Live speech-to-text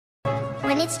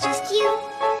when it's just you,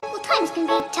 well, times can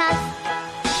be tough.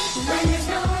 When there's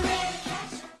no one there to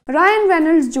catch. Ryan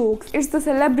Reynolds jokes it's the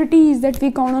celebrities that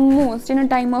we count on most in a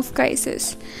time of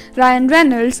crisis. Ryan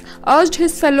Reynolds urged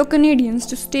his fellow Canadians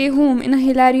to stay home in a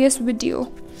hilarious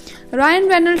video. Ryan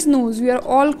Reynolds knows we are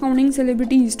all counting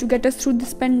celebrities to get us through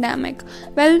this pandemic.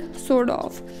 Well, sort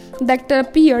of. The actor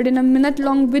appeared in a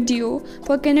minute-long video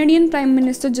for Canadian Prime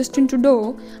Minister Justin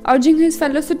Trudeau, urging his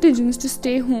fellow citizens to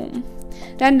stay home.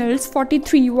 Reynolds,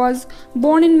 43, was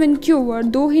born in Vancouver,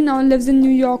 though he now lives in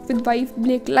New York with wife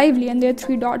Blake Lively and their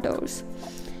 3 daughters.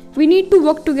 We need to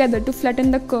work together to flatten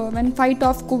the curve and fight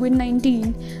off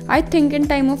COVID-19. I think in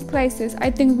time of crisis,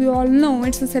 we all know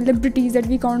it's the celebrities that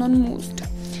we count on most.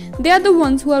 They are the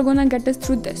ones who are gonna get us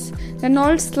through this,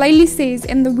 Reynolds slyly says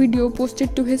in the video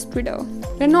posted to his Twitter.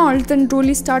 Reynolds then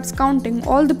truly starts counting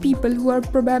all the people who are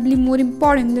probably more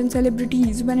important than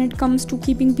celebrities when it comes to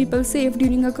keeping people safe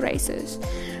during a crisis.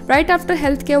 Right after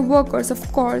healthcare workers,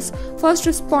 of course, first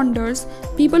responders,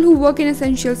 people who work in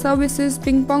essential services,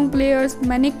 ping pong players,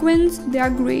 mannequins, they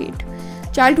are great.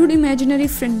 Childhood imaginary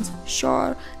friends,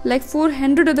 sure, like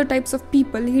 400 other types of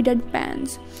people, he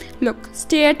deadpans. Look,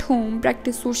 stay at home,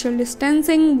 practice social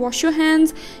distancing, wash your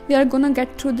hands, we are gonna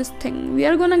get through this thing. We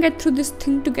are gonna get through this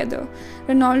thing together,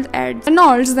 Reynolds adds.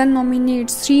 Reynolds then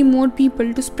nominates 3 more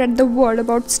people to spread the word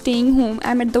about staying home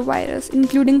amid the virus,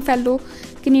 including fellow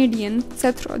Canadian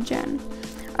Seth Rogen.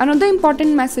 Another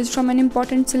important message from an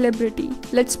important celebrity.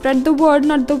 Let's spread the word,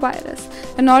 not the virus,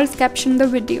 Reynolds captioned the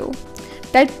video.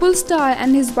 Deadpool star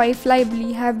and his wife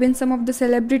Lively have been some of the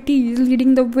celebrities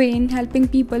leading the way in helping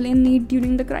people in need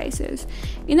during the crisis.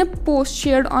 In a post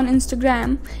shared on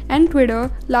Instagram and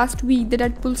Twitter last week, the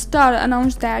Deadpool star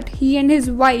announced that he and his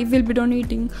wife will be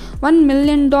donating $1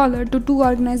 million to 2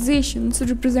 organizations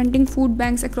representing food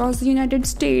banks across the United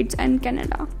States and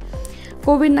Canada.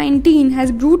 COVID-19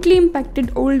 has brutally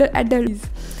impacted older adults.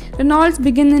 Reynolds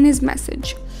began in his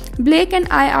message. Blake and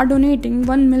I are donating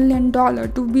 $1 million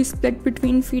to be split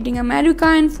between Feeding America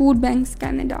and Food Banks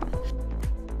Canada.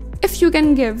 If you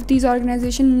can give, these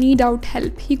organizations need out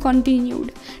help, he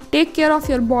continued. Take care of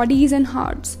your bodies and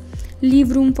hearts.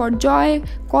 Leave room for joy,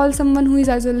 call someone who is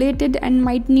isolated and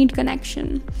might need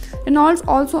connection. Reynolds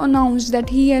also announced that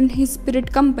he and his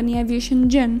spirit company Aviation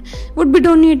Gin would be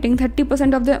donating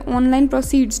 30% of their online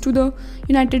proceeds to the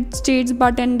United States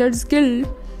Bartenders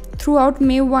Guild throughout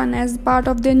May 1 as part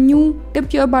of their new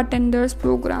Tip Your Bartenders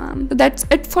program. So that's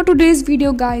it for today's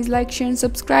video guys. Like, share and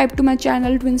subscribe to my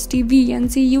channel Twins TV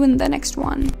and see you in the next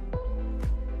one.